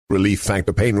Relief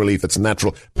Factor. Pain relief that's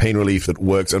natural, pain relief that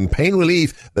works, and pain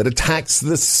relief that attacks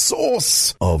the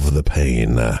source of the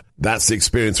pain. That's the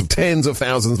experience of tens of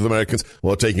thousands of Americans who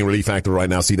are taking Relief Factor right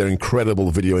now. See their incredible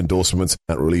video endorsements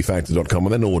at relieffactor.com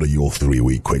and then order your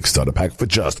 3-week quick starter pack for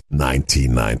just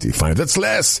 $19.95. That's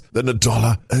less than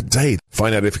 $1 a day.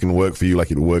 Find out if it can work for you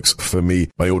like it works for me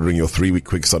by ordering your 3-week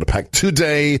quick starter pack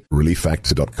today.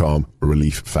 relieffactor.com,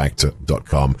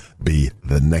 relieffactor.com. Be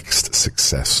the next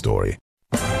success story.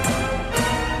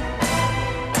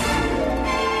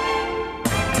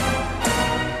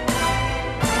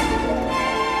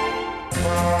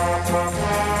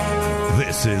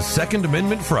 This is Second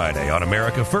Amendment Friday on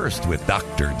America First with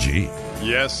Dr. G.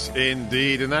 Yes,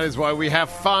 indeed. And that is why we have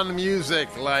fun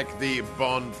music like the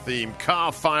Bond theme.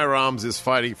 Car Firearms is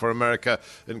fighting for America,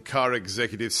 and car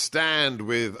executives stand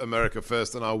with America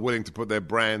First and are willing to put their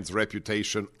brand's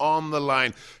reputation on the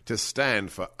line to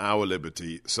stand for our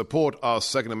liberty. Support our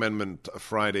Second Amendment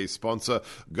Friday sponsor.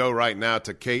 Go right now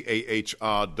to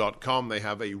KAHR.com. They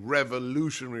have a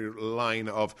revolutionary line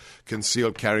of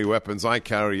concealed carry weapons. I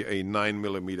carry a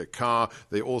 9mm car.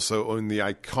 They also own the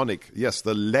iconic, yes,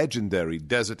 the legendary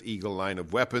Desert Eagle line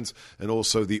of weapons, and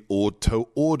also the Auto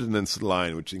Ordnance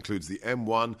line, which includes the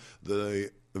M1,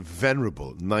 the venerable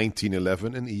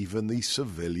 1911, and even the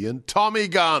civilian Tommy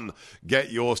gun.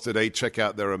 Get yours today. Check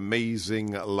out their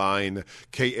amazing line,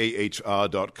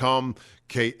 KAHR.com,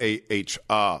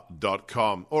 KAHR.com.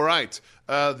 All right.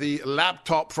 The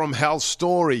laptop from hell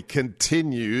story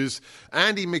continues.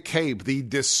 Andy McCabe, the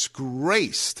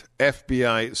disgraced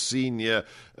FBI senior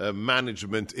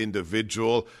management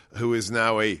individual who is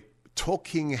now a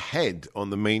talking head on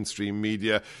the mainstream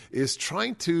media, is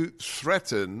trying to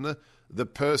threaten the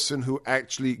person who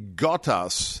actually got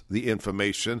us the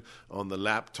information on the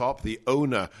laptop, the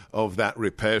owner of that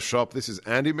repair shop. This is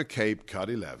Andy McCabe, Cut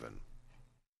 11.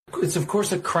 It's, of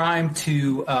course, a crime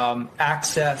to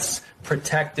access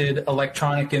protected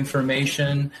electronic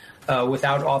information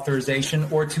without authorization,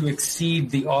 or to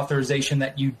exceed the authorization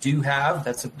that you do have.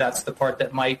 That's the part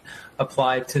that might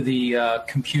apply to the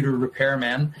computer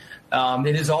repairman.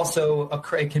 It is also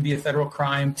it can be a federal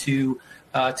crime to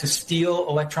steal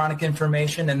electronic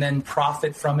information and then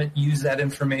profit from it, use that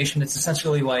information. It's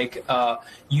essentially like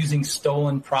using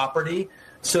stolen property.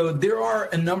 So there are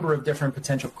a number of different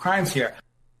potential crimes here.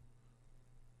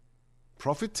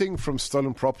 Profiting from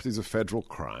stolen property is a federal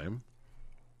crime.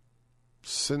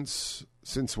 Since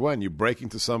when? You break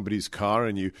into somebody's car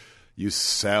and you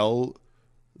sell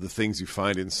the things you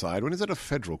find inside. When is that a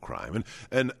federal crime?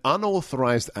 And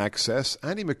unauthorized access,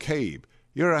 Andy McCabe,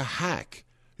 you're a hack.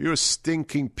 You're a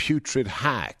stinking, putrid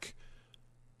hack.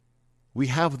 We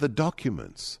have the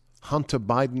documents. Hunter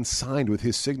Biden signed with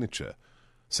his signature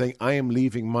saying, I am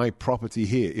leaving my property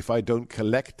here. If I don't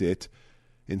collect it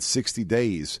in 60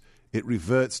 days, it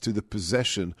reverts to the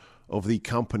possession of the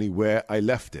company where I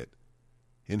left it.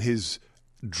 In his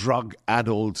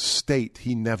drug-addled state,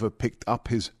 he never picked up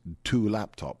his 2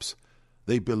 laptops.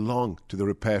 They belong to the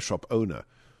repair shop owner.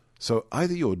 So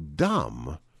either you're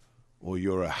dumb or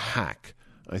you're a hack.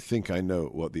 I think I know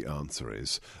what the answer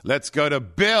is. Let's go to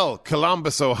Bill,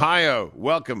 Columbus, Ohio.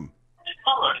 Welcome.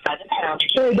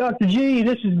 Hey, Dr. G,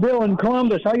 this is Bill in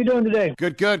Columbus. How you doing today?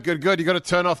 Good. You got to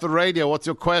turn off the radio. What's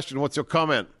your question? What's your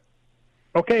comment?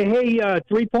 Okay, hey,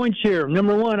 3 points here.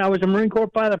 Number 1, I was a Marine Corps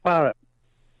pilot.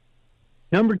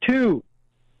 Number 2,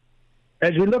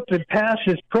 as we look to pass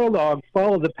this prologue,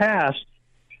 follow the past,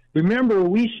 remember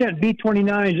we sent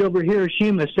B-29s over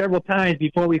Hiroshima several times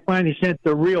before we finally sent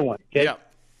the real one. Okay? Yeah.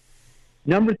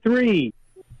 Number 3,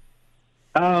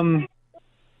 lost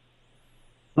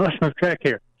my track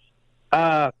here.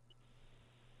 The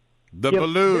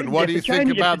balloon. What do you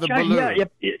think about the balloon?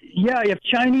 If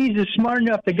Chinese is smart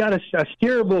enough to got a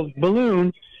steerable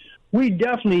balloon, we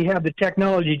definitely have the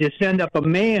technology to send up a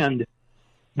manned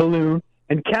balloon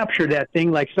and capture that thing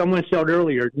like someone said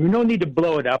earlier. You don't need to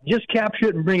blow it up. Just capture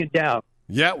it and bring it down.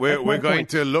 Yeah, we're going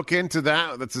to look into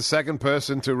that. That's the second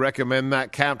person to recommend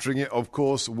that. Capturing it, of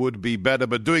course, would be better.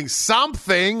 But doing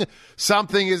something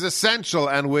is essential,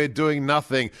 and we're doing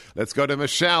nothing. Let's go to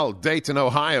Michelle, Dayton,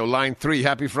 Ohio, line 3.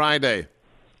 Happy Friday.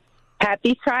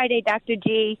 Happy Friday, Dr.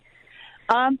 G.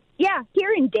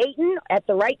 Here in Dayton at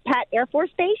the Wright-Patt Air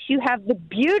Force Base, you have the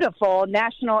beautiful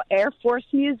National Air Force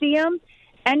Museum.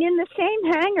 And in the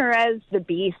same hangar as the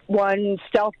B-1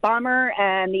 stealth bomber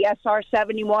and the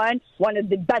SR-71, one of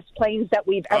the best planes that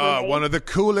we've ever made. One of the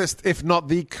coolest, if not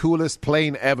the coolest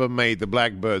plane ever made, the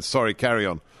Blackbird. Sorry, carry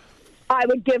on. I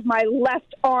would give my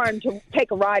left arm to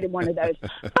take a ride in one of those.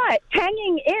 But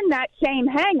hanging in that same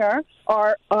hangar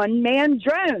are unmanned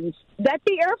drones that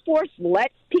the Air Force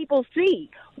lets people see.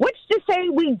 What's to say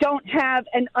we don't have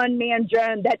an unmanned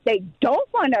drone that they don't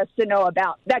want us to know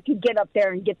about that could get up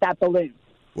there and get that balloon?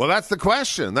 Well, that's the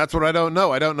question. That's what I don't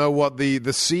know. I don't know what the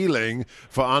ceiling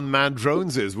for unmanned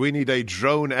drones is. We need a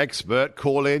drone expert.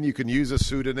 Call in. You can use a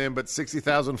pseudonym, but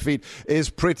 60,000 feet is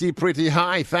pretty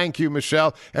high. Thank you,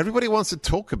 Michelle. Everybody wants to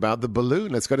talk about the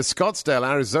balloon. Let's go to Scottsdale,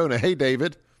 Arizona. Hey,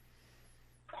 David.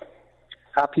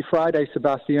 Happy Friday,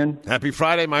 Sebastian. Happy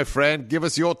Friday, my friend. Give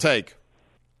us your take.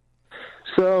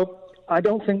 So I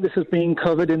don't think this is being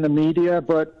covered in the media,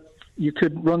 but you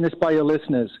could run this by your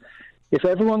listeners. If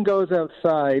everyone goes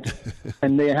outside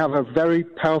and they have a very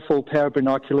powerful pair of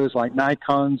binoculars like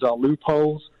Nikons or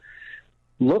Loopholes,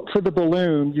 look for the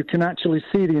balloon, you can actually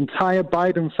see the entire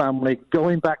Biden family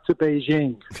going back to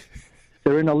Beijing.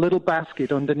 They're in a little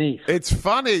basket underneath. It's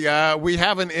funny. We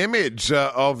have an image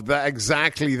of that,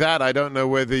 exactly that. I don't know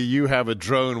whether you have a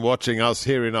drone watching us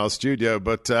here in our studio,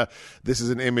 but this is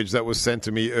an image that was sent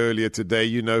to me earlier today.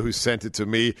 You know who sent it to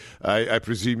me. I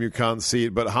presume you can't see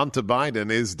it, but Hunter Biden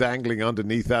is dangling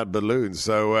underneath that balloon.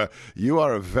 So you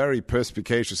are a very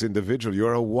perspicacious individual.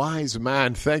 You're a wise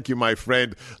man. Thank you, my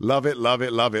friend. Love it, love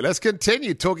it, love it. Let's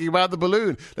continue talking about the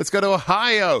balloon. Let's go to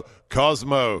Ohio.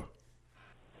 Cosmo.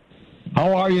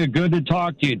 How are you? Good to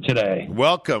talk to you today.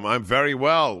 Welcome. I'm very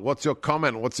well. What's your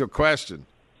comment? What's your question?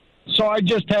 So I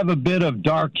just have a bit of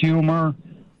dark humor.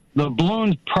 The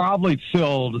balloon's probably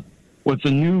filled with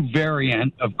a new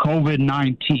variant of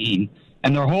COVID-19,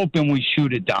 and they're hoping we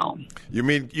shoot it down. You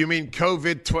mean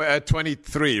COVID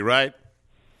 23, right?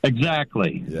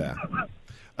 Exactly. Yeah.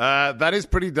 That is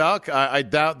pretty dark. I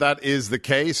doubt that is the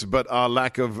case, but our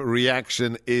lack of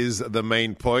reaction is the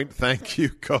main point. Thank you,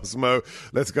 Cosmo.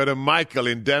 Let's go to Michael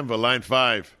in Denver, line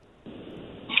 5.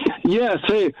 Yes,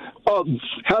 hey,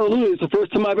 hallelujah. It's the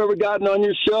first time I've ever gotten on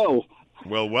your show.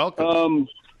 Well, welcome.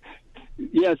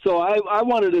 So I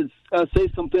wanted to say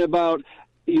something about,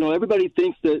 everybody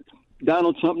thinks that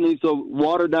Donald Trump needs to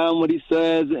water down what he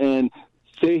says and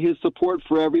say his support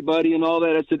for everybody and all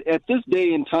that. I said, at this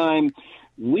day and time,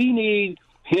 we need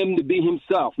him to be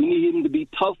himself. We need him to be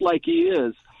tough like he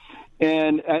is.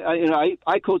 And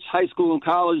I coached high school and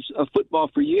college football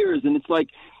for years, and it's like,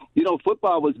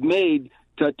 football was made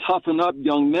to toughen up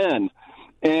young men.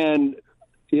 And,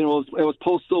 it was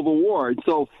post-Civil War. And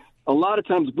so a lot of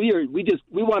times we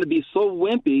want to be so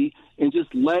wimpy and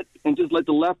just let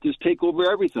the left just take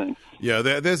over everything. Yeah,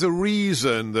 there's a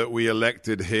reason that we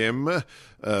elected him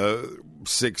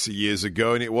 6 years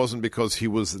ago, and it wasn't because he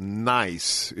was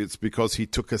nice. It's because he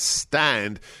took a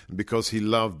stand and because he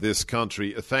loved this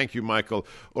country. Thank you, Michael.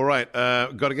 All right,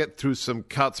 got to get through some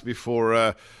cuts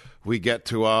before we get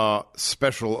to our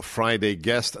special Friday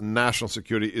guest. National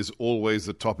security is always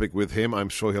the topic with him. I'm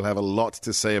sure he'll have a lot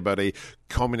to say about a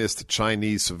communist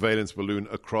Chinese surveillance balloon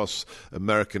across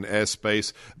American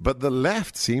airspace. But the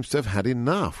left seems to have had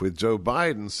enough with Joe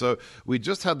Biden. So we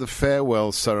just had the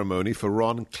farewell ceremony for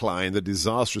Ron Klein, the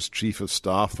disastrous chief of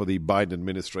staff for the Biden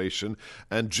administration.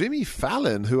 And Jimmy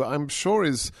Fallon, who I'm sure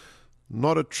is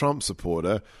not a Trump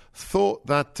supporter, thought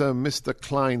that Mr.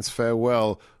 Klein's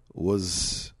farewell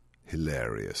was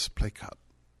hilarious. Play cut.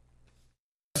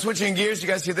 Switching gears, you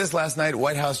guys see this last night?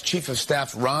 White House Chief of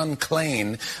Staff Ron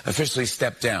Klain officially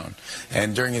stepped down.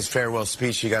 And during his farewell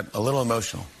speech, he got a little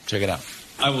emotional. Check it out.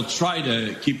 I will try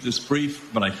to keep this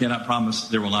brief, but I cannot promise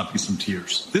there will not be some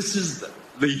tears. This is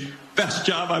the best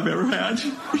job I've ever had.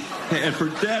 And for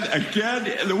Dad again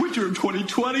in the winter of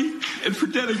 2020, and for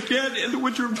Dad again in the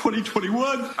winter of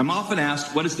 2021. I'm often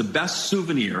asked, what is the best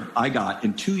souvenir I got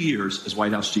in 2 years as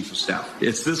White House Chief of Staff?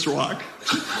 It's this rock.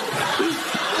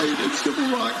 It's the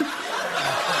rock.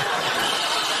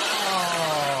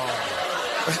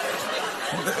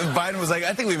 Biden was like,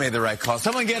 I think we made the right call.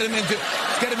 Someone get him into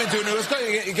an Uber. Let's go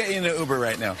get you into Uber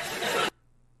right now.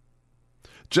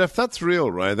 Jeff, that's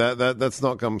real, right? That's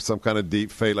not some kind of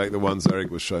deep fake like the ones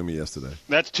Eric was showing me yesterday.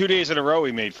 That's 2 days in a row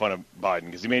he made fun of Biden,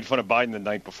 because he made fun of Biden the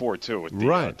night before, too, with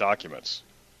the documents.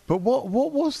 But what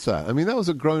was that? I mean, that was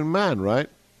a grown man, right?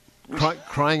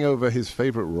 Crying over his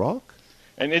favorite rock?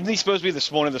 And isn't he supposed to be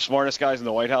one of the smartest guys in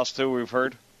the White House, too, we've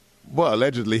heard? Well,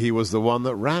 allegedly he was the one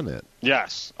that ran it.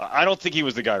 Yes. I don't think he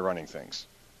was the guy running things.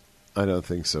 I don't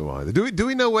think so either. Do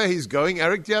we know where he's going?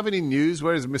 Eric, do you have any news?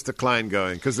 Where is Mr. Klein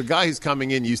going? Because the guy who's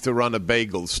coming in used to run a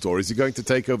bagel store. Is he going to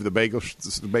take over the bagel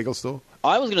store?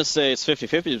 I was going to say it's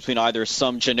 50-50 between either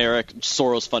some generic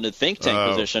Soros-funded think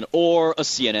tank position or a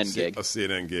CNN gig. A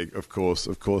CNN gig, of course.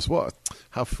 What?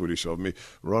 How foolish of me.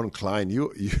 Ron Klein,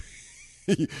 you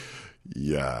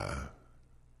yeah.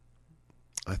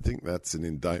 I think that's an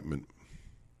indictment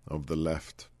of the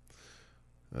left.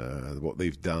 What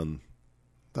they've done,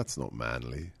 that's not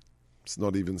manly. It's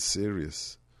not even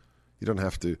serious. You don't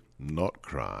have to not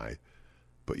cry,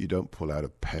 but you don't pull out a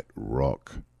pet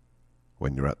rock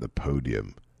when you're at the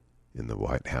podium in the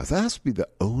White House. That has to be the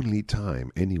only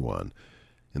time anyone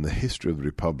in the history of the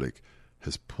Republic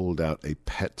has pulled out a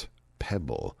pet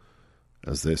pebble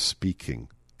as they're speaking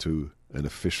to an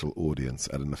official audience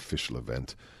at an official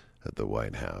event at the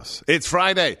White House. It's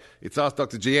Friday. It's Ask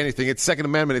Dr. G Anything. It's Second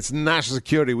Amendment. It's national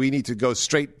security. We need to go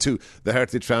straight to the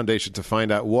Heritage Foundation to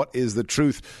find out what is the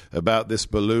truth about this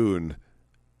balloon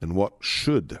and what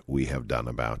should we have done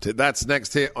about it. That's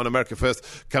next here on America First,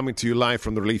 coming to you live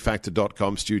from the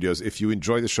ReliefFactor.com studios. If you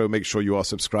enjoy the show, make sure you are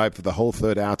subscribed for the whole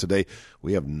third hour today.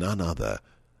 We have none other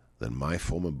than my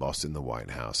former boss in the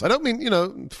White House. I don't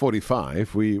mean,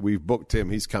 45. We've booked him.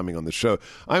 He's coming on the show.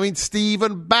 I mean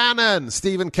Stephen Bannon.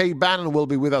 Stephen K. Bannon will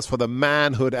be with us for the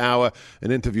Manhood Hour, an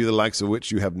interview the likes of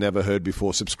which you have never heard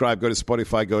before. Subscribe, go to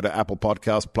Spotify, go to Apple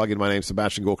Podcasts, plug in my name,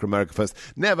 Sebastian Gorka, America First.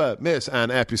 Never miss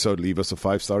an episode. Leave us a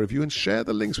 5-star review and share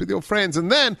the links with your friends.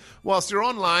 And then, whilst you're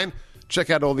online, check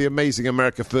out all the amazing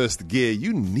America First gear.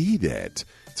 You need it.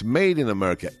 It's made in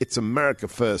America. It's America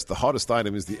First. The hottest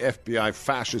item is the FBI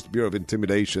Fascist Bureau of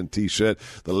Intimidation t-shirt.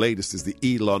 The latest is the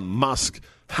Elon Musk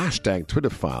 #Twitter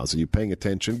files. Are you paying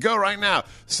attention? Go right now.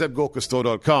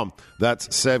 SebGorkaStore.com. That's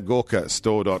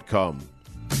SebGorkaStore.com.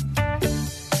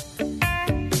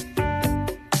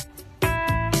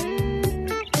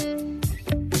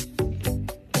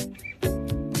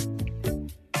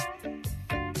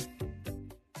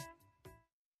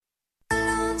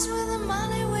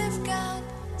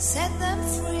 Set them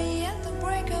free at the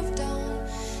break of dawn.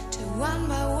 Till one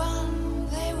by one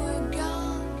they were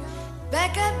gone.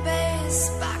 Back at base,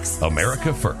 box.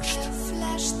 America First.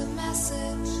 Flash the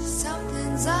message.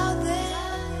 Something's out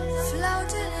there,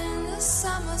 floating in the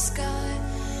summer sky.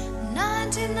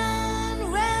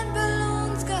 99 red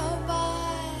balloons go by.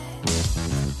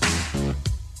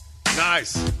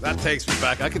 Nice. That takes me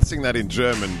back. I could sing that in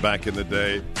German back in the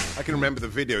day. I can remember the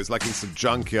videos like in some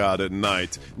junkyard at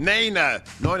night. Nena,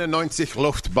 99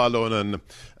 Luftballonen.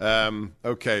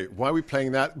 Okay, why are we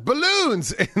playing that?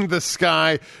 Balloons in the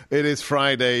sky. It is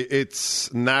Friday.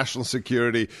 It's national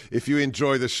security. If you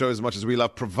enjoy the show as much as we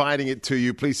love providing it to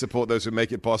you, please support those who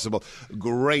make it possible.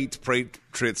 Great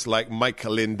patriots like Mike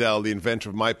Lindell, the inventor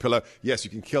of MyPillow. Yes,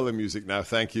 you can kill the music now.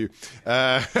 Thank you.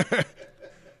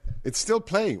 It's still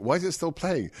playing. Why is it still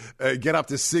playing? Get up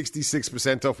to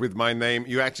 66% off with my name.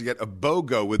 You actually get a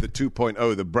BOGO with the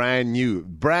 2.0, the brand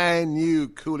new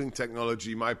cooling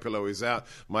technology. MyPillow is out.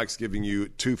 Mike's giving you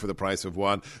 2 for the price of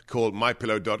 1. Call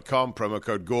MyPillow.com, promo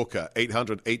code Gorka,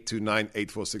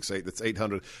 800-829-8468. That's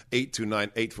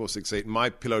 800-829-8468.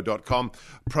 MyPillow.com,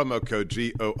 promo code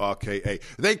GORKA.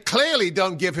 They clearly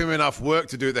don't give him enough work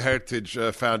to do at the Heritage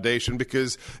Foundation,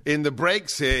 because in the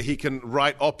breaks here, he can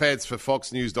write op-eds for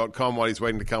FoxNews.com while he's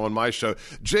waiting to come on my show.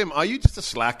 Jim, are you just a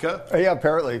slacker? Yeah,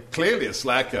 apparently. Clearly a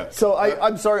slacker. So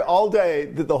I'm sorry, all day,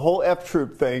 the whole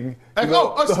F-Troop thing.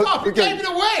 Stop. You gave it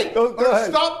away. Go ahead.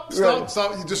 Stop. You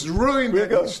just ruined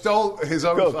it. You stole his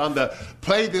own thunder.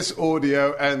 Play this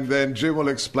audio, and then Jim will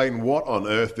explain what on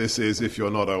earth this is if you're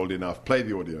not old enough. Play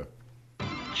the audio.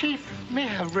 Chief, may I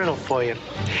have a riddle for you?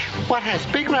 What has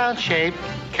big round shape,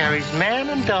 carries man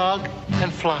and dog, and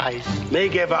flies? Me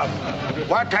give up.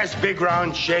 What has big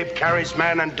round shape, carries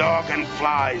man and dog, and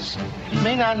flies? You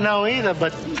may not know either,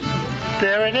 but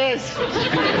there it is.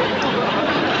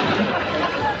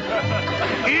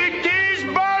 It is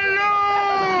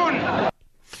balloon!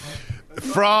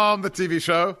 From the TV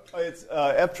show. It's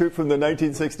F-Troop from the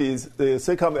 1960s, the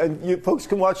sitcom. And you folks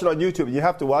can watch it on YouTube. You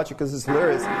have to watch it because it's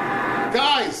hilarious.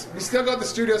 Guys, we still got the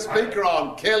studio speaker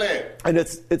on. Kill it. And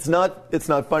it's not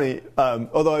funny.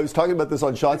 Although I was talking about this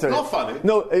on Shaw today. It's not funny.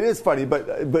 No, it is funny. But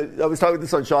I was talking about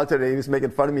this on Shaw today. He was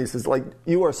making fun of me. He says, like,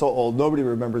 you are so old. Nobody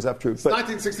remembers F-Troop. It's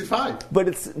 1965.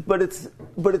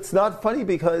 But it's not funny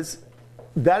because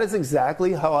that is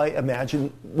exactly how I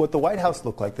imagine what the White House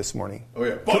looked like this morning. Oh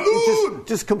yeah, balloon!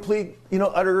 Just complete,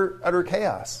 utter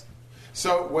chaos.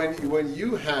 So when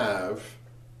you have.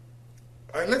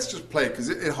 Let's just play it because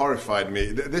it horrified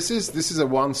me. This is a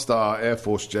one-star Air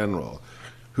Force general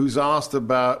who's asked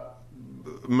about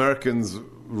Americans'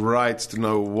 rights to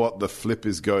know what the flip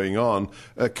is going on.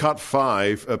 Cut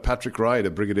 5, Patrick Ryder,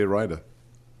 Brigadier Ryder.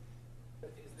 Is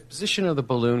the position of the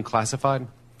balloon classified?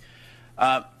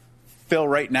 Phil,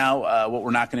 right now, what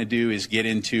we're not going to do is get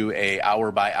into a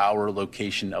hour-by-hour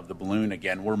location of the balloon.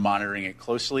 Again, we're monitoring it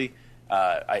closely.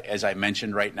 As I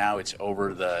mentioned, right now, it's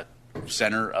over the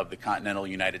center of the continental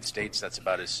United States. That's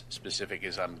about as specific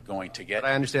as I'm going to get.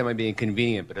 But I understand it might be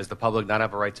inconvenient, but does the public not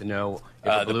have a right to know if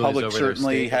the balloon the public is over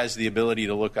certainly their has the ability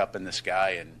to look up in the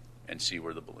sky and see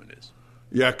where the balloon is.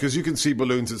 Yeah, because you can see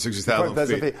balloons at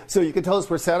 60,000 feet. So you can tell us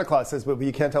where Santa Claus is, but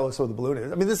you can't tell us where the balloon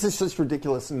is. I mean, this is just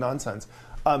ridiculous and nonsense.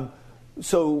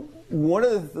 So one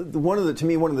of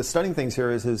the stunning things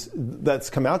here is that's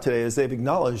come out today is they've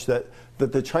acknowledged that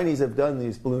the Chinese have done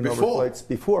these balloon overflights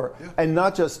before, and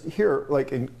not just here,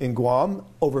 like in Guam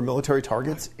over military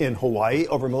targets, in Hawaii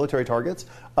over military targets.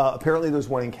 Apparently, there's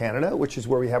one in Canada, which is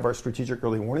where we have our strategic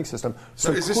early warning system.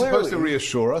 So is this supposed to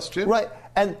reassure us, Jim? Right,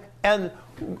 and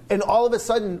all of a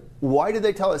sudden, why did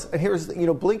they tell us? And here's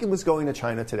Blinken was going to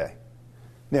China today.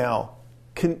 Now,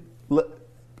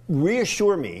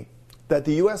 reassure me that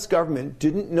the U.S. government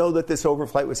didn't know that this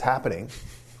overflight was happening,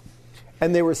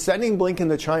 and they were sending Blinken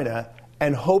to China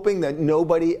and hoping that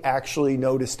nobody actually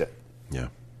noticed it. Yeah.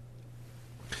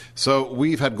 So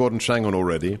we've had Gordon Chang on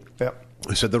already. Yeah.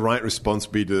 He said the right response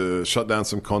would be to shut down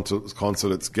some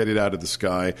consulates, get it out of the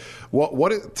sky.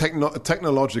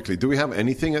 Technologically, do we have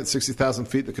anything at 60,000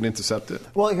 feet that can intercept it?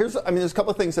 Well, there's a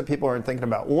couple of things that people aren't thinking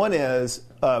about. One is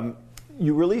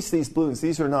you release these balloons.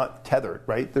 These are not tethered,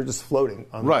 right? They're just floating.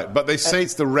 Right, but they say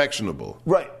it's directionable.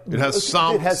 Right. It has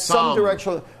some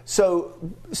directional. So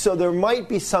there might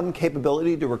be some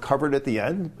capability to recover it at the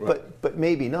end, right. but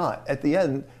maybe not. At the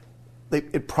end,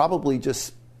 it probably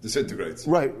just disintegrates.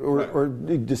 Right, or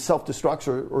just self-destructs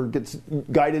or gets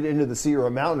guided into the sea or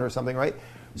a mountain or something, right?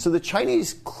 So the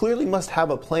Chinese clearly must have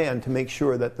a plan to make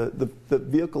sure that the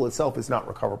vehicle itself is not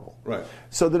recoverable. Right.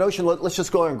 So the notion, let's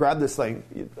just go and grab this thing,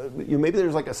 maybe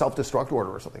there's like a self-destruct order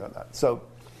or something like that. So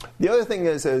the other thing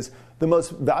is the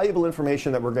most valuable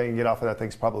information that we're going to get off of that thing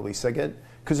is probably SIGINT.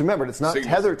 Because remember, it's not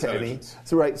tethered to any.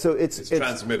 So right, so it's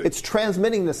transmitting. It's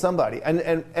transmitting to somebody.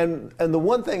 And the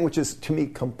one thing which is to me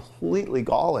completely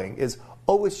galling is,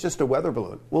 it's just a weather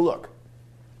balloon. Well, look,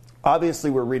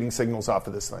 obviously we're reading signals off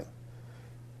of this thing.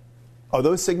 Are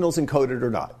those signals encoded or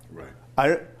not?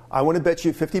 Right. I want to bet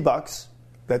you $50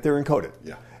 that they're encoded.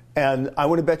 Yeah. And I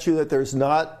want to bet you that there's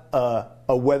not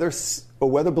a weather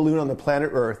balloon on the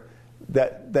planet Earth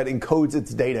that encodes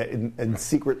its data in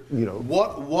secret,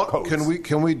 What codes.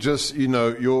 can we just,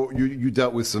 you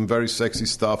dealt with some very sexy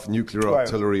stuff, nuclear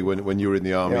artillery when you were in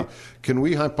the army. Yeah. Can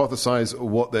we hypothesize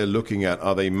what they're looking at?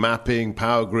 Are they mapping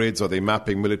power grids? Are they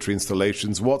mapping military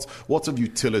installations? What's of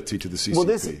utility to the CCP? Well,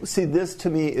 this to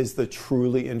me is the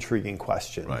truly intriguing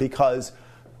question, because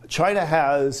China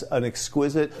has an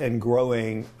exquisite and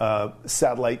growing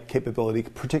satellite capability,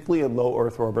 particularly in low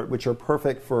Earth orbit, which are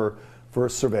perfect for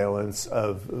surveillance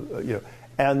of,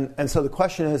 and so the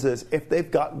question is if they've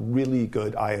got really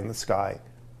good eye in the sky,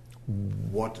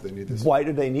 what do they need this? Why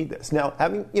do they need this? Now,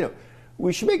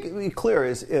 we should make it clear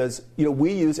is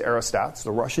we use aerostats,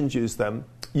 the Russians use them.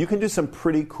 You can do some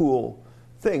pretty cool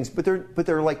things, but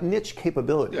they're like niche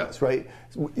capabilities, right?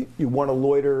 You want to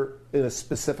loiter in a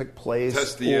specific place,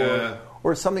 test the air,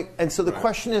 or something. And so the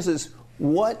question is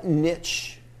what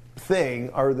niche thing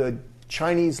are the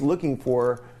Chinese looking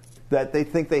for that they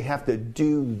think they have to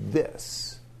do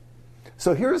this?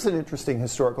 So here's an interesting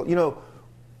historical.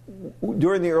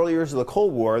 During the early years of the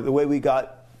Cold War, the way we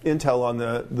got intel on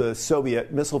the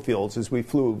Soviet missile fields is we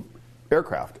flew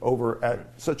aircraft over at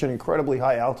such an incredibly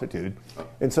high altitude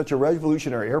in such a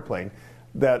revolutionary airplane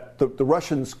that the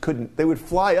Russians couldn't. They would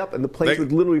fly up and the planes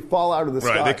would literally fall out of the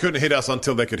sky. Right, they couldn't hit us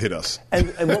until they could hit us. And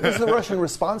what was the Russian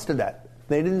response to that?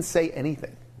 They didn't say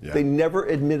anything. Yeah. They never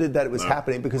admitted that it was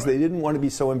happening because they didn't want to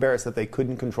be so embarrassed that they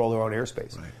couldn't control their own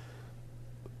airspace. Right.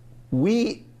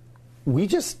 We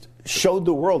just showed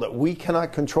the world that we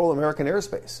cannot control American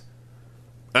airspace.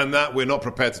 And that we're not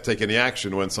prepared to take any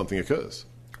action when something occurs.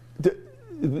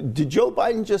 Did Joe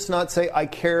Biden just not say, I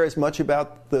care as much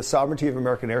about the sovereignty of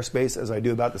American airspace as I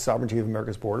do about the sovereignty of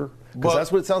America's border? Because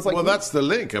that's what it sounds like. Well, that's the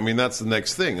link. That's the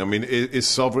next thing. Is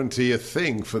sovereignty a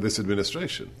thing for this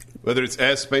administration? Whether it's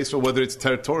airspace or whether it's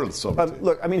territorial sovereignty?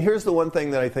 Look, here's the one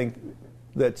thing that I think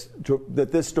that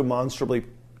this demonstrably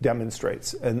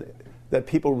demonstrates and that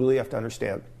people really have to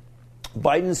understand.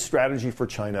 Biden's strategy for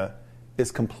China is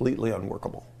completely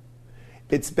unworkable.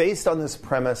 It's based on this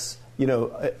premise,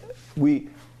 we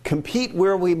compete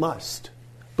where we must,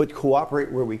 but cooperate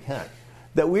where we can.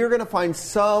 That we are going to find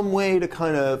some way to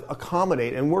kind of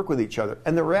accommodate and work with each other.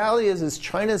 And the reality is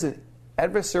China's an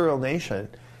adversarial nation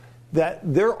that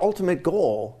their ultimate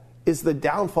goal is the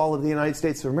downfall of the United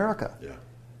States of America. Yeah.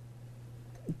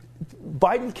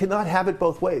 Biden cannot have it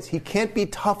both ways. He can't be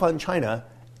tough on China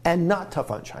and not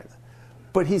tough on China.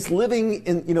 But he's living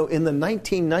in the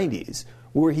 1990s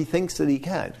where he thinks that he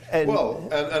can.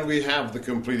 And we have the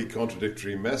completely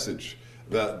contradictory message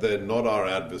that they're not our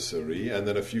adversary, and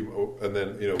then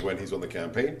when he's on the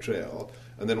campaign trail,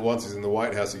 and then once he's in the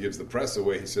White House, he gives the press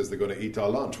away. He says they're going to eat our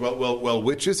lunch. Well,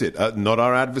 which is it? Not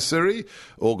our adversary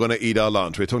or going to eat our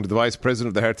lunch? We're talking to the Vice President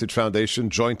of the Heritage Foundation.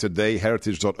 Join today,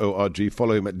 heritage.org.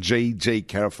 Follow him at JJ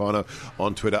Carafano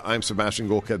on Twitter. I'm Sebastian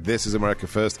Gorka. This is America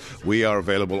First. We are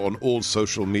available on all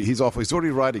social media. He's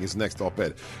already writing his next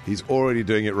op-ed. He's already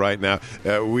doing it right now.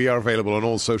 We are available on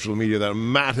all social media that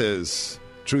matters.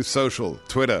 Truth Social,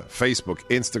 Twitter, Facebook,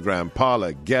 Instagram,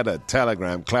 Parler, Getter,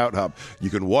 Telegram, CloutHub. You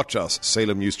can watch us,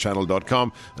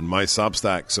 SalemNewsChannel.com, and my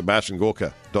Substack,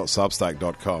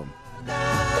 SebastianGorka.substack.com.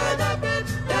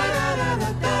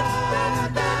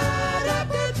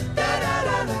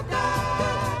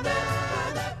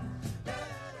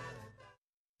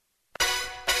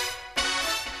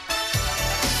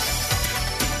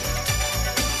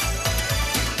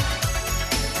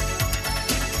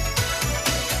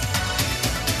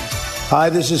 Hi,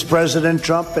 this is President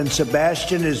Trump, and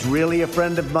Sebastian is really a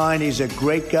friend of mine. He's a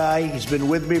great guy. He's been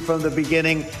with me from the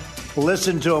beginning.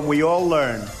 Listen to him. We all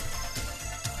learn.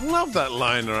 Love that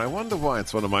liner. I wonder why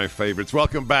it's one of my favorites.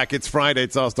 Welcome back. It's Friday.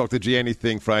 It's Ask Dr. G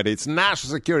Anything Friday. It's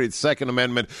national security. It's Second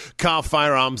Amendment. Car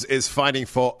Firearms is fighting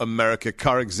for America.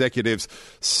 Car executives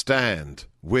stand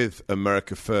with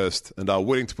America First and are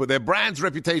willing to put their brand's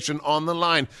reputation on the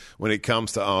line when it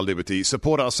comes to our liberty.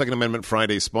 Support our Second Amendment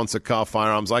Friday. Sponsor Car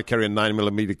Firearms. I carry a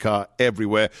 9mm car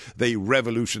everywhere. They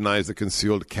revolutionize the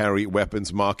concealed carry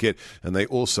weapons market, and they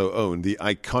also own the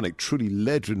iconic, truly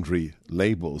legendary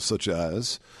labels such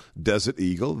as Desert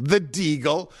Eagle, the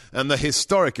Deagle, and the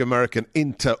historic American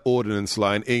Inter-Ordnance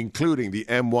line, including the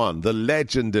M1, the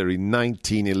legendary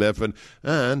 1911,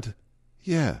 and,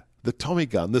 the Tommy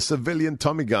gun, the civilian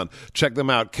Tommy gun. Check them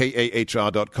out,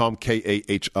 KAHR.com,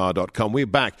 KAHR.com. We're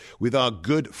back with our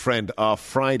good friend, our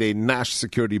Friday national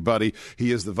security buddy.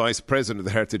 He is the Vice President of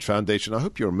the Heritage Foundation. I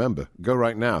hope you remember. Go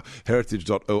right now,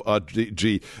 heritage.org.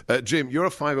 Jim, you're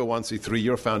a 501c3,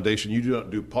 you're a foundation. You do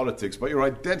not do politics, but your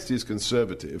identity is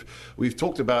conservative. We've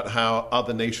talked about how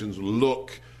other nations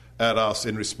look at us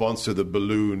in response to the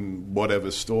balloon whatever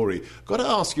story. Got to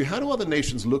ask you, how do other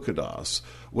nations look at us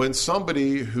when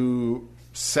somebody who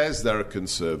says they're a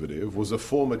conservative, was a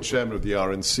former chairman of the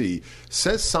RNC,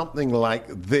 says something like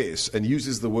this and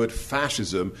uses the word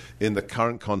fascism in the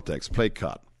current context? Play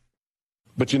cut.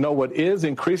 But you know what is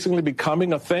increasingly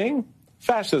becoming a thing?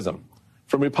 Fascism.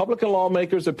 From Republican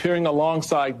lawmakers appearing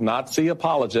alongside Nazi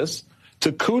apologists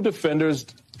to coup defenders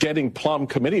getting plum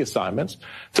committee assignments,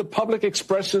 to public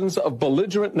expressions of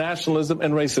belligerent nationalism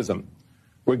and racism.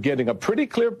 We're getting a pretty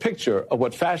clear picture of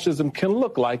what fascism can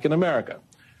look like in America.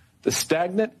 The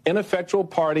stagnant, ineffectual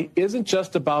party isn't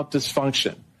just about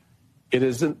dysfunction. It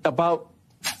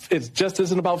just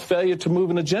isn't about failure to move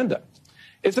an agenda.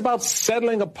 It's about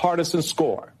settling a partisan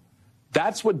score.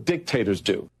 That's what dictators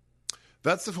do.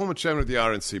 That's the former chairman of the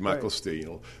RNC, Michael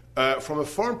Steele. From a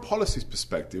foreign policy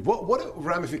perspective, what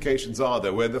ramifications are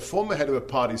there where the former head of a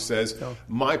party says,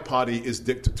 my party is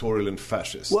dictatorial and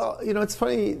fascist? Well, it's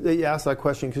funny that you asked that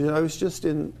question because I was just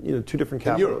in two different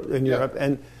capitals in Europe.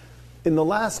 And in the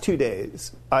last 2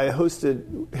 days, I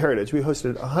hosted Heritage. We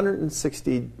hosted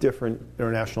 160 different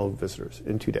international visitors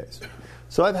in 2 days.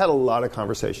 So I've had a lot of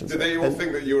conversations. Did they all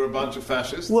think that you were a bunch of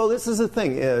fascists? Well, this is the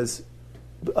thing is...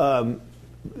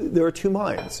 there are two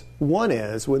minds. One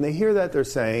is when they hear that, they're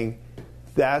saying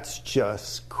that's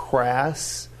just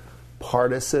crass,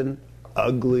 partisan,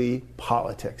 ugly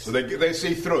politics. So they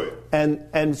see through it.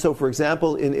 And so, for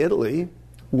example, in Italy,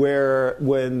 where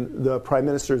when the prime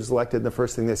minister is elected, the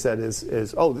first thing they said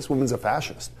is oh, this woman's a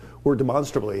fascist. Where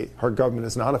demonstrably her government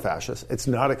is not a fascist. It's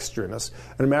not extremist.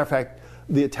 And as a matter of fact,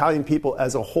 the Italian people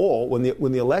as a whole, when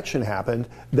the election happened,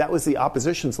 that was the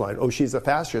opposition's line. Oh, she's a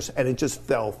fascist, and it just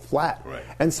fell flat. Right.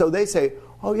 And so they say,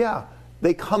 oh yeah,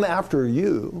 they come after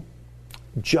you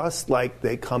just like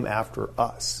they come after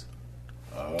us.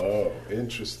 Oh,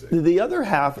 interesting. The other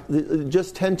half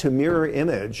just tend to mirror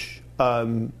image,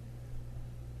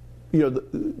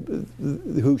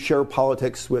 who share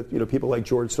politics with people like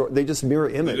George Soros. They just mirror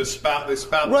image. They spout the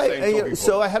same talking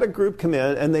So I had a group come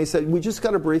in and they said, we just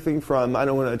got a briefing from, I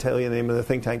don't want to tell you the name of the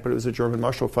think tank, but it was a German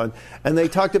Marshall Fund, and they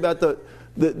talked about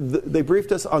they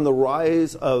briefed us on the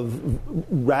rise of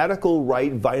radical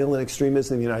right violent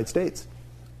extremism in the United States.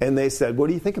 And they said, what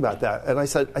do you think about that? And I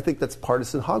said, I think that's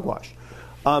partisan hogwash.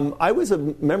 I was a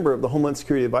member of the Homeland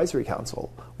Security Advisory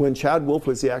Council when Chad Wolf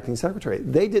was the acting secretary.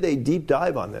 They did a deep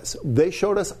dive on this. They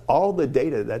showed us all the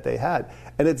data that they had,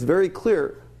 and it's very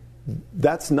clear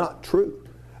that's not true.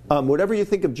 Whatever you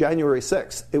think of January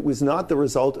 6th, it was not the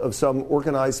result of some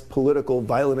organized political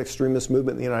violent extremist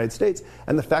movement in the United States.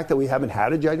 And the fact that we haven't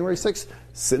had a January 6th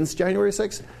since January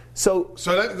 6th. So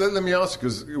let me ask,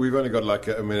 because we've only got like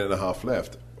a minute and a half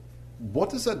left.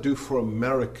 What does that do for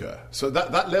America? So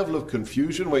that level of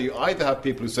confusion where you either have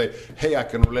people who say, hey, I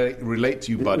can relate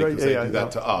to you, buddy, because they do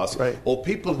that to us, or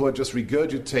people who are just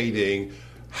regurgitating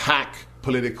hack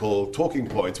political talking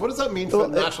points. What does that mean for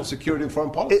national security and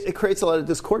foreign policy? It creates a lot of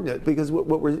discordant, because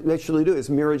what we actually do is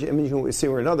mirror imaging what we see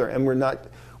one another, and we're not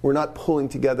pulling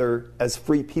together as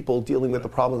free people dealing with the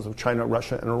problems of China,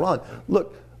 Russia, and Iran.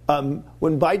 Look,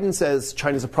 when Biden says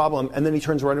China's a problem, and then he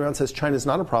turns right around and says China's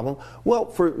not a problem, well,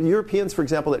 for Europeans, for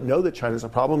example, that know that China's a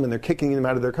problem and they're kicking them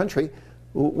out of their country,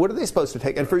 what are they supposed to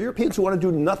take? And for Europeans who want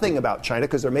to do nothing about China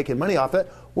because they're making money off it,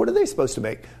 what are they supposed to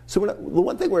make? So the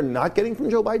one thing we're not getting from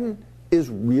Joe Biden is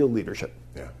real leadership.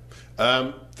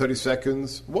 Yeah. 30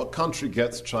 seconds. What country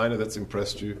gets China that's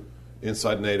impressed you?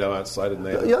 Inside NATO, outside of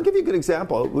NATO? Yeah, I'll give you a good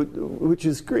example, which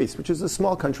is Greece, which is a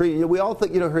small country. We all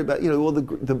think, heard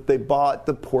about, they bought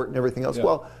the port and everything else. Yeah.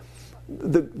 Well,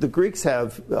 the Greeks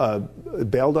have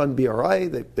bailed on BRI.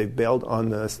 They've bailed on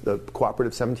the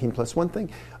cooperative 17+1 thing.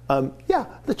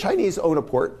 The Chinese own a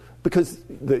port because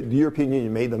the European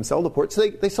Union made them sell the port. So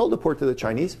they sold the port to the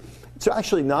Chinese. It's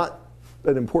actually not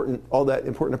all that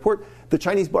important a port. The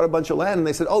Chinese bought a bunch of land and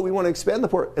they said, we want to expand the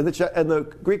port. And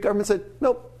the Greek government said,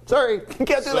 nope. Sorry,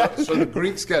 can't do that. So the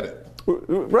Greeks get it.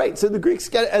 Right, so the Greeks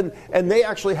get it, and they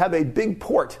actually have a big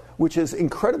port, which is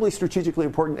incredibly strategically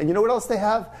important. And you know what else they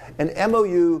have? An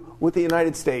MOU with the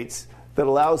United States that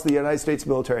allows the United States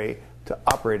military to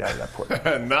operate out of that port.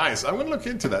 Nice. I'm going to look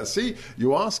into that. See,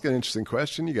 you ask an interesting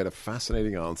question, you get a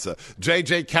fascinating answer.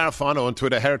 JJ Carafano on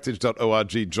Twitter,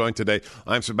 heritage.org, joined today.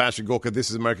 I'm Sebastian Gorka.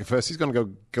 This is America First. He's going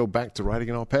to go back to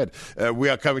writing an op-ed. We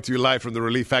are coming to you live from the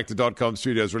ReliefFactor.com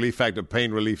studios. Relief Factor,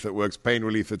 pain relief that works, pain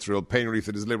relief that's real, pain relief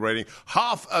that is liberating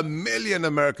 500,000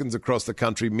 Americans across the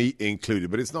country, me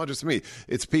included. But it's not just me.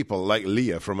 It's people like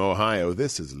Leah from Ohio.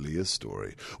 This is Leah's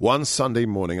story. One Sunday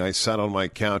morning, I sat on my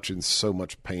couch in so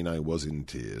much pain I was in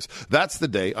tears. That's the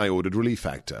day I ordered Relief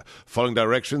Factor. Following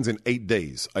directions, in 8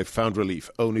 days, I found relief,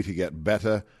 only to get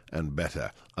better and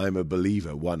better. I'm a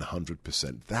believer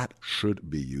 100%. That should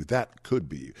be you. That could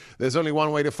be you. There's only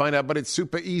one way to find out, but it's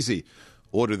super easy.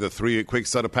 Order the 3 quick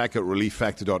starter pack at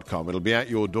ReliefFactor.com. It'll be at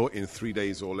your door in 3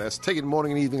 days or less. Take it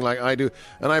morning and evening like I do.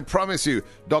 And I promise you,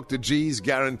 Dr. G's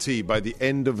guarantee, by the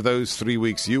end of those 3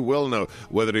 weeks, you will know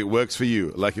whether it works for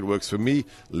you like it works for me,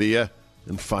 Leah,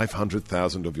 and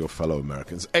 500,000 of your fellow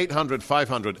Americans.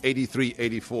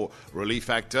 800-500-8384,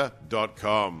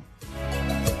 ReliefFactor.com.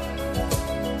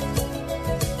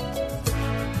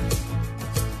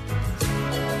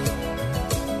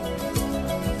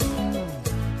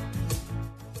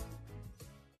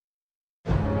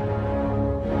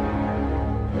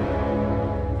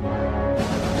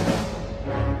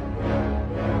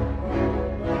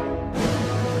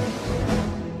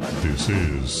 This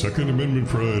is Second Amendment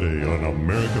Friday on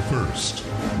America First,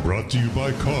 brought to you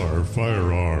by Carr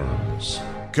Firearms.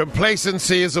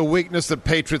 Complacency is a weakness that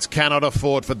patriots cannot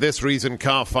afford. For this reason,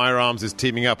 Carr Firearms is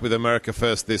teaming up with America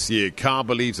First this year. Carr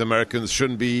believes Americans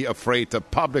shouldn't be afraid to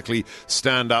publicly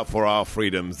stand up for our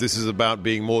freedoms. This is about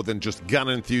being more than just gun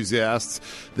enthusiasts.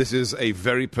 This is a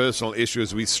very personal issue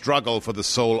as we struggle for the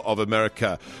soul of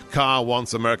America. Carr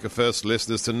wants America First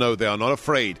listeners to know they are not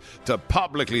afraid to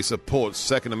publicly support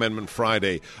Second Amendment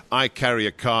Friday. I carry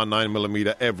a Carr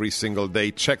 9mm every single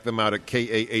day. Check them out at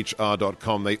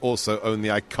KAHR.com. They also own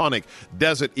the iconic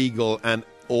Desert Eagle and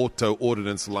Auto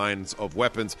Ordnance lines of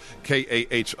weapons.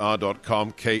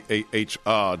 KAHR.com,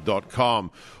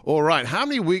 KAHR.com. All right, how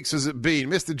many weeks has it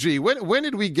been? Mr. G, when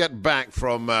did we get back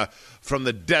from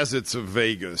the deserts of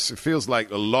Vegas? It feels like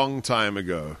a long time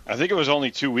ago. I think it was only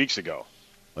 2 weeks ago.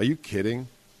 Are you kidding?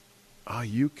 Are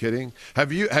you kidding?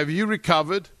 Have you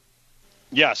recovered?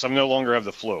 Yes, I no longer have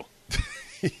the flu.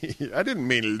 I didn't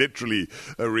mean literally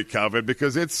recovered,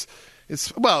 because it's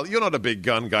well, you're not a big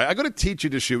gun guy. I got to teach you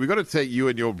to shoot. We got to take you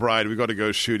and your bride. We got to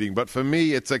go shooting. But for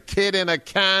me, it's a kid in a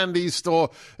candy store,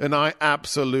 and I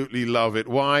absolutely love it.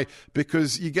 Why?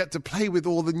 Because you get to play with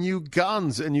all the new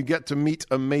guns, and you get to meet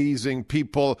amazing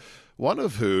people. One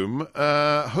of whom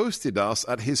hosted us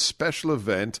at his special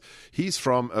event. He's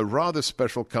from a rather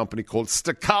special company called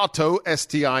Staccato,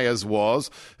 STI as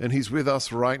was, and he's with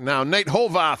us right now. Nate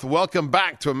Horvath, welcome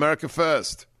back to America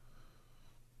First.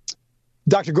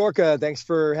 Dr. Gorka, thanks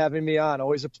for having me on.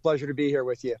 Always a pleasure to be here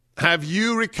with you. Have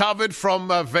you recovered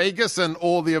from Vegas and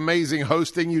all the amazing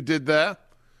hosting you did there?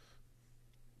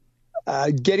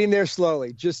 Getting there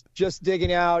slowly, just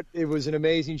digging out. It was an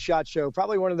amazing SHOT Show,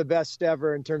 probably one of the best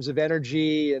ever in terms of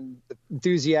energy and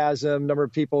enthusiasm, number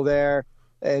of people there,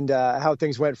 and how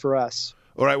things went for us.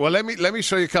 All right, well, let me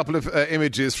show you a couple of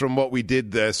images from what we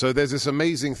did there. So there's this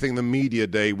amazing thing, the media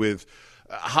day, with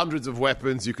hundreds of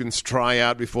weapons you can try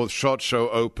out before the SHOT Show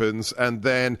opens. And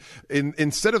then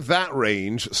instead of that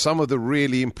range, some of the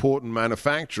really important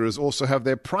manufacturers also have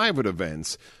their private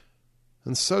events.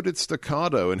 And so did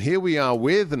Staccato. And here we are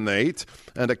with Nate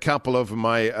and a couple of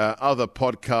my other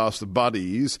podcast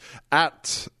buddies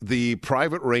at the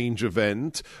private range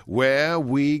event where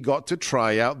we got to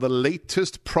try out the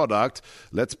latest product.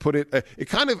 Let's put it,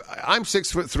 I'm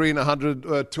 6'3" and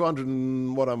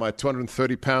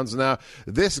 230 pounds now.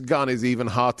 This gun is even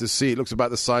hard to see. It looks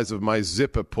about the size of my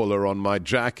zipper puller on my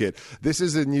jacket. This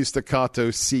is a new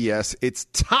Staccato CS. It's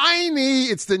tiny.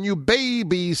 It's the new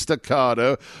baby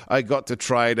Staccato. I got to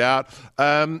try it out.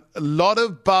 A lot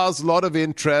of buzz, a lot of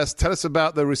interest. Tell us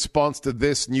about the response to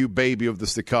this new baby of the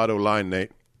Staccato line,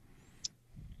 Nate.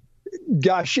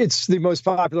 Gosh, it's the most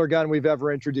popular gun we've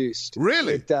ever introduced.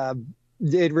 Really?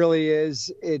 It really is.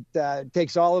 It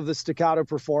takes all of the Staccato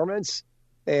performance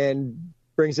and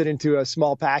brings it into a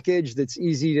small package that's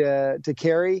easy to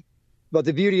carry. But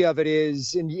the beauty of it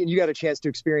is, and you got a chance to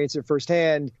experience it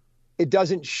firsthand, it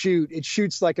doesn't shoot. It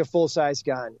shoots like a full-size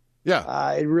gun.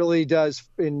 Yeah. It really does,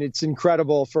 and it's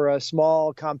incredible for a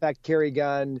small, compact carry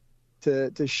gun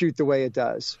to shoot the way it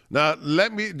does. Now,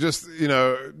 let me just,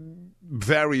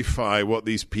 verify what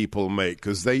these people make,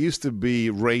 because they used to be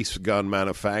race gun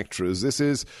manufacturers. This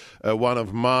is one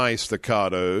of my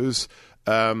Staccatos.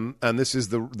 And this is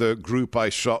the group I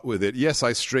shot with it. Yes,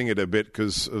 I string it a bit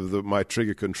because of my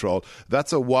trigger control.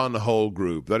 That's a one-hole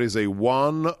group. That is a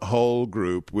one-hole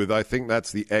group with, I think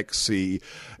that's the XC.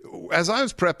 As I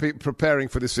was preparing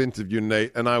for this interview,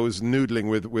 Nate, and I was noodling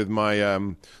with my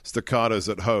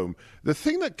Staccatos at home, the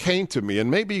thing that came to me,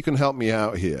 and maybe you can help me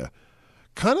out here,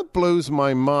 kind of blows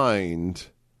my mind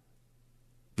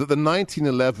that the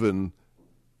 1911...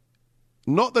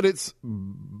 not that it's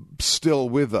still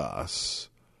with us,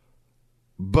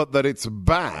 but that it's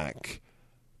back.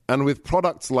 And with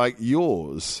products like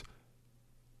yours,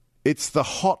 it's the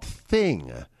hot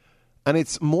thing. And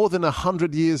it's more than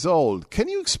 100 years old. Can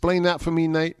you explain that for me,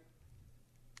 Nate?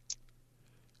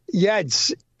 Yeah,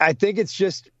 I think it's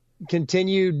just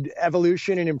continued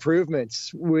evolution and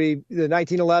improvements. The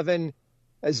 1911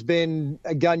 has been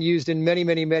a gun used in many,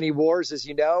 many, many wars, as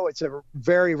you know. It's a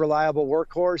very reliable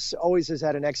workhorse, always has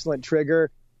had an excellent trigger,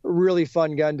 really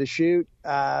fun gun to shoot.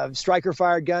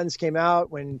 Striker-fired guns came out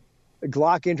when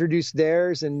Glock introduced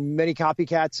theirs, and many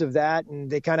copycats of that, and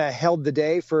they kind of held the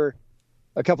day for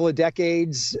a couple of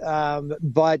decades.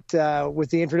 But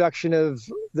with the introduction of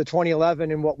the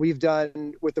 2011 and what we've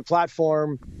done with the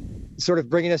platform, sort of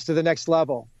bringing us to the next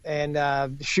level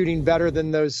and shooting better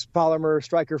than those polymer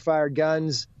striker-fired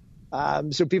guns.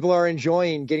 So people are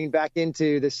enjoying getting back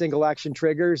into the single-action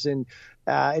triggers and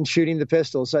shooting the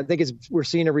pistols. So I think we're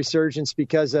seeing a resurgence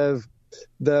because of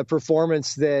the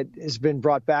performance that has been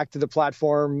brought back to the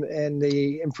platform and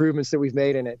the improvements that we've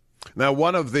made in it. Now,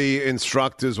 one of the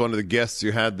instructors, one of the guests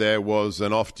you had there was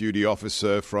an off-duty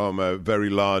officer from a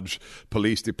very large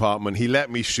police department. He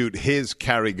let me shoot his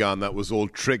carry gun that was all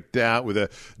tricked out with a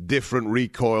different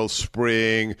recoil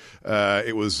spring.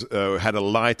 It was had a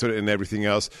light on it and everything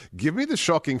else. Give me the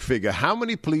shocking figure. How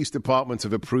many police departments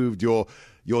have approved your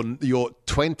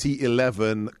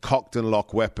 2011 cocked and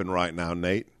lock weapon right now,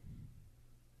 Nate?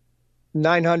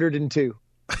 902.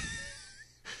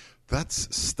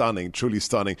 That's stunning, truly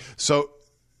stunning. So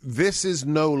this is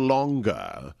no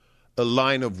longer a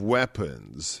line of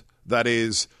weapons that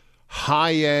is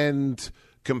high-end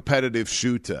competitive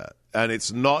shooter, and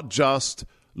it's not just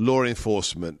law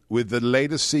enforcement. With the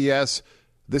latest CS,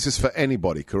 this is for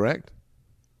anybody, correct?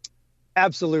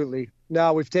 Absolutely.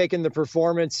 No, we've taken the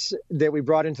performance that we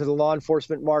brought into the law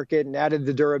enforcement market and added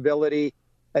the durability,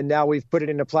 and now we've put it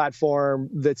in a platform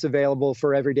that's available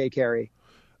for everyday carry.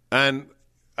 And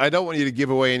I don't want you to give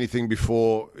away anything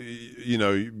before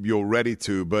you're ready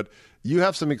to, but you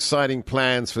have some exciting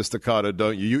plans for Staccato,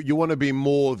 don't you? You want to be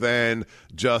more than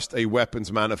just a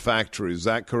weapons manufacturer. Is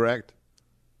that correct?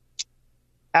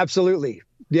 Absolutely.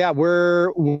 Yeah,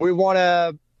 we want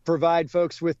to provide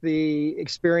folks with the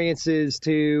experiences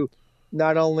to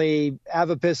not only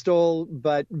have a pistol,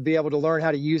 but be able to learn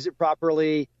how to use it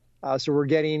properly. So we're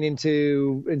getting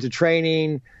into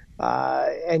training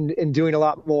and doing a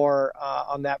lot more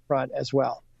on that front as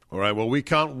well. All right, well, we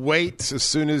can't wait as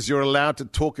soon as you're allowed to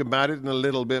talk about it in a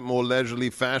little bit more leisurely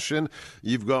fashion.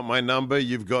 You've got my number.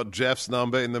 You've got Jeff's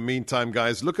number. In the meantime,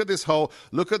 guys, look at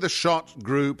the shot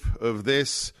group of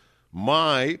this,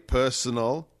 my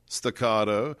personal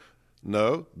staccato.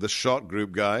 No, the shot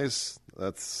group, guys.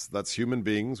 That's human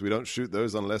beings. We don't shoot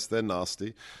those unless they're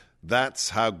nasty. That's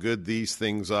how good these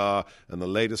things are. And the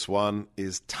latest one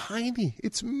is tiny.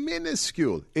 It's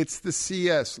minuscule. It's the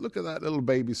CS. Look at that little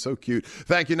baby. So cute.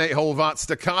 Thank you, Nate Holvart.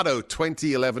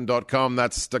 Staccato2011.com.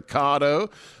 That's staccato,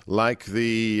 like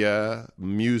the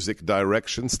music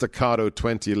direction.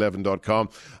 Staccato2011.com.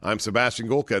 I'm Sebastian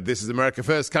Gorka. This is America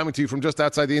First, coming to you from just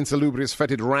outside the insalubrious,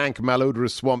 fetid, rank,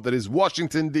 malodorous swamp that is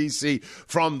Washington, D.C.,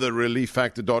 from the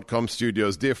ReliefFactor.com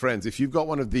studios. Dear friends, if you've got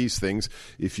one of these things,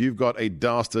 if you've got a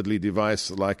dastardly device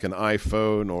like an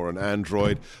iPhone or an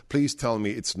Android, please tell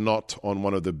me it's not on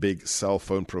one of the big cell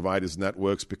phone providers'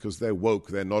 networks, because they're woke.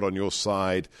 They're not on your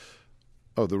side.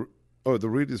 The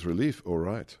read is Relief. All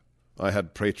right. I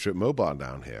had Patriot Mobile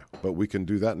down here, but we can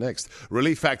do that next.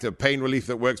 Relief Factor, pain relief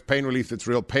that works, pain relief that's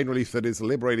real, pain relief that is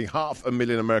liberating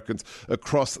 500,000 Americans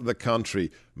across the country,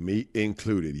 me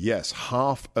included. Yes,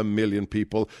 500,000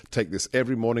 people take this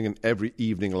every morning and every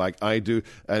evening like I do,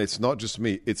 and it's not just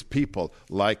me, it's people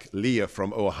like Leah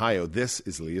from Ohio. This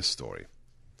is Leah's story.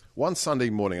 One Sunday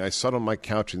morning, I sat on my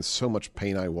couch in so much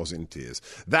pain I was in tears.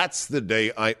 That's the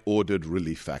day I ordered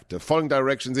Relief Factor. Following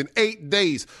directions, in 8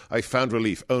 days, I found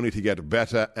relief, only to get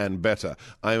better and better.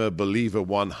 I'm a believer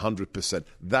 100%.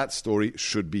 That story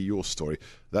should be your story.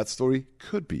 That story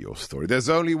could be your story. There's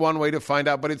only one way to find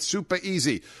out, but it's super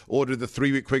easy. Order the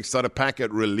 3-week quick starter pack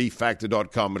at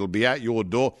ReliefFactor.com. It'll be at your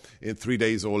door in 3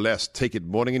 days or less. Take it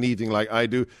morning and evening like I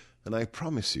do. And I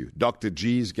promise you, Dr.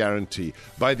 G's guarantee,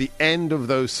 by the end of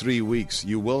those 3 weeks,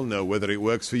 you will know whether it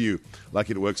works for you, like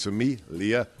it works for me,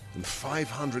 Leah, and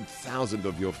 500,000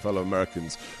 of your fellow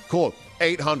Americans. Call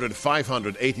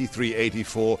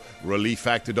 800-500-8384,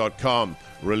 ReliefFactor.com,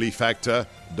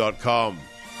 ReliefFactor.com.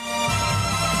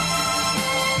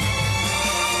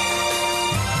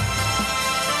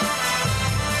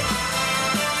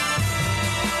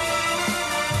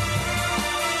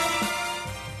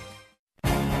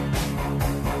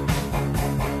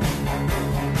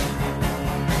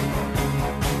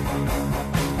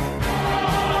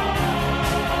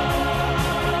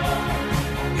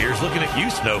 Looking at you,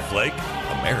 Snowflake.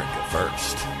 America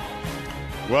First.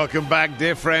 Welcome back,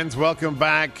 dear friends. Welcome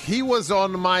back. He was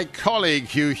on my colleague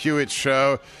Hugh Hewitt's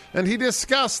show, and he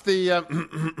discussed the,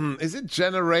 is it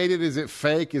generated, is it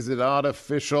fake, is it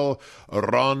artificial,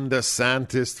 Ron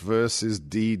DeSantis versus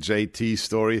DJT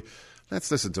story. Let's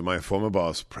listen to my former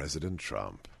boss, President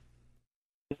Trump.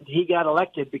 He got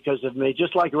elected because of me,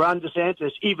 just like Ron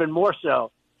DeSantis, even more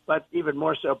so. But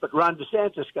Ron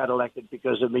DeSantis got elected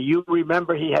because of me. You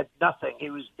remember he had nothing. He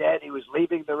was dead. He was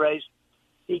leaving the race.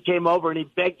 He came over and he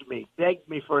begged me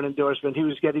for an endorsement. He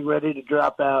was getting ready to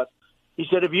drop out. He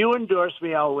said, if you endorse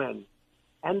me, I'll win.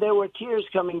 And there were tears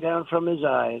coming down from his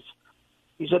eyes.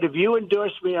 He said, if you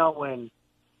endorse me, I'll win.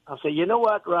 I'll say, you know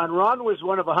what, Ron? Ron was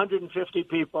one of 150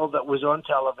 people that was on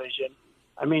television.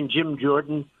 I mean, Jim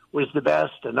Jordan was the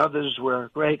best and others were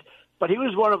great. But he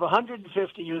was one of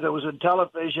 150 that was on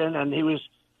television, and he was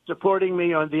supporting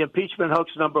me on the impeachment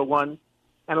hoax #1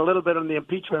 and a little bit on the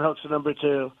impeachment hoax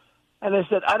 #2. And I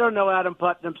said, I don't know Adam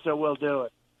Putnam, so we'll do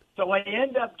it. So I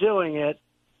end up doing it,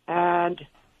 and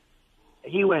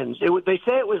he wins. They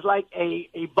say it was like a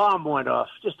bomb went off,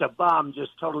 just a bomb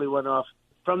just totally went off.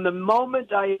 From the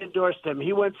moment I endorsed him,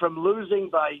 he went from losing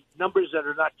by numbers that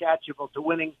are not catchable to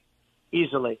winning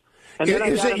easily. And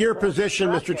is it your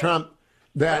position, Mr. Trump,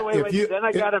 that then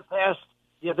I got him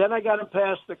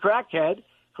past the crackhead,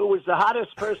 who was the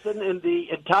hottest person in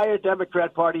the entire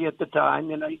Democrat Party at the time.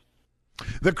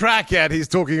 The crackhead, he's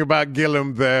talking about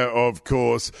Gillum there, of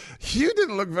course. Hugh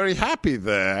didn't look very happy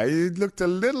there. He looked a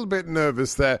little bit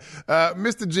nervous there.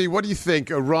 Mr. G, what do you think?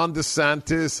 Ron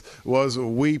DeSantis was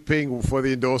weeping for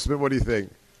the endorsement. What do you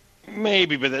think?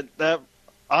 Maybe, but that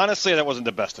honestly, that wasn't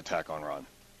the best attack on Ron.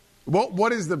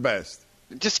 What is the best?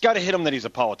 Just got to hit him that he's a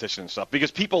politician and stuff,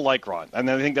 because people like Ron, and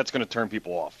I think that's going to turn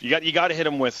people off. You got to hit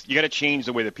him with, you got to change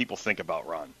the way that people think about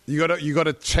Ron. You got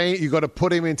to change. You got to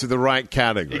put him into the right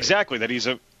category. Exactly, that he's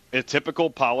a typical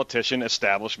politician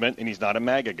establishment, and he's not a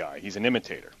MAGA guy. He's an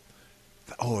imitator.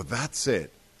 Oh, that's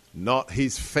it.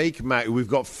 He's fake MAGA. We've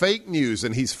got fake news,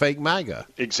 and he's fake MAGA.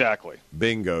 Exactly.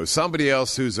 Bingo. Somebody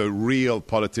else who's a real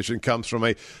politician comes from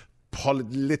a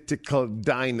political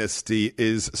dynasty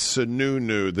is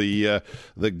Sununu,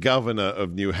 the governor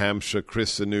of New Hampshire,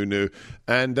 Chris Sununu.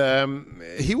 And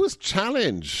he was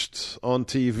challenged on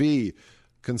TV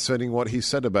concerning what he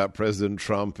said about President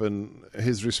Trump, and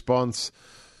his response,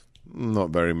 not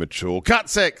very mature. Cut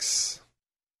 6.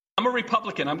 I'm a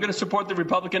Republican. I'm going to support the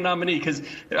Republican nominee because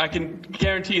I can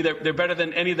guarantee you they're better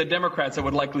than any of the Democrats that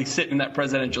would likely sit in that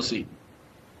presidential seat.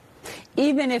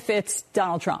 Even if it's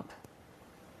Donald Trump?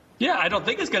 Yeah, I don't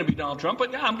think it's going to be Donald Trump,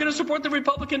 but yeah, I'm going to support the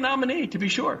Republican nominee, to be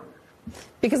sure.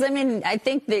 Because, I mean, I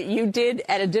think that you did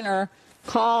at a dinner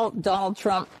call Donald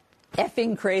Trump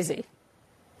effing crazy.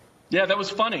 Yeah, that was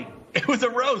funny. It was a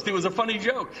roast. It was a funny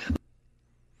joke.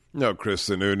 No, Chris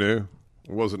Sununu,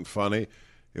 it wasn't funny.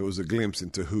 It was a glimpse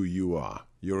into who you are.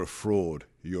 You're a fraud.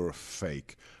 You're a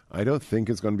fake. I don't think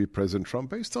it's going to be President Trump.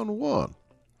 Based on what?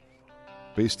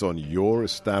 Based on your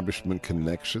establishment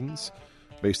connections?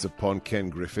 Based upon Ken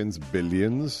Griffin's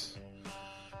billions?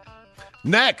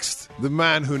 Next, the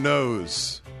man who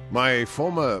knows. My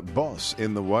former boss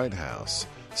in the White House,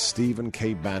 Stephen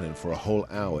K. Bannon, for a whole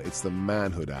hour. It's the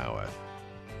Manhood Hour.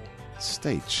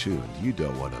 Stay tuned. You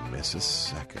don't want to miss a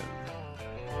second.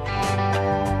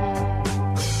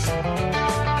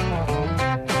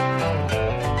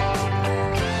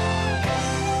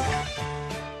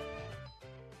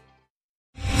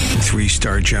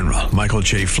 Three-star General Michael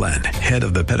J. Flynn, head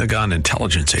of the Pentagon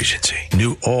Intelligence Agency,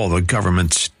 knew all the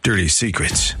government's dirty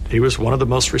secrets. He was one of the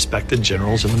most respected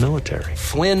generals in the military.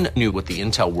 Flynn knew what the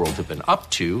intel world had been up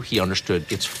to. He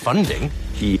understood its funding.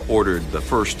 He ordered the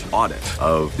first audit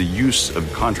of the use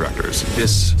of contractors.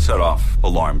 This set off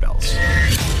alarm bells.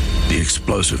 The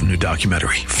explosive new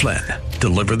documentary, Flynn,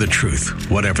 Deliver the Truth,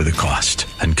 Whatever the Cost,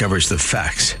 uncovers the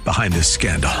facts behind this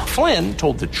scandal. Flynn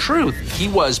told the truth. He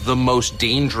was the most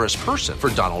dangerous person for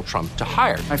Donald Trump to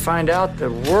hire. I find out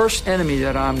the worst enemy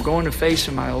that I'm going to face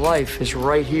in my life is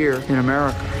right here in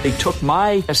America. They took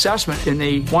my assessment and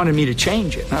they wanted me to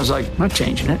change it. And I was like, I'm not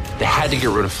changing it. They had to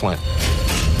get rid of Flynn.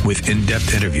 With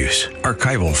in-depth interviews,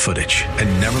 archival footage,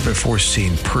 and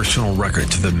never-before-seen personal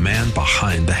records of the man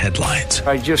behind the headlines.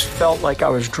 I just felt like I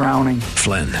was drowning.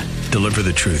 Flynn, Deliver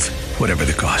the Truth, Whatever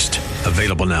the Cost.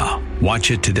 Available now.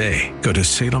 Watch it today. Go to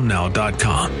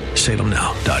salemnow.com.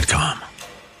 salemnow.com.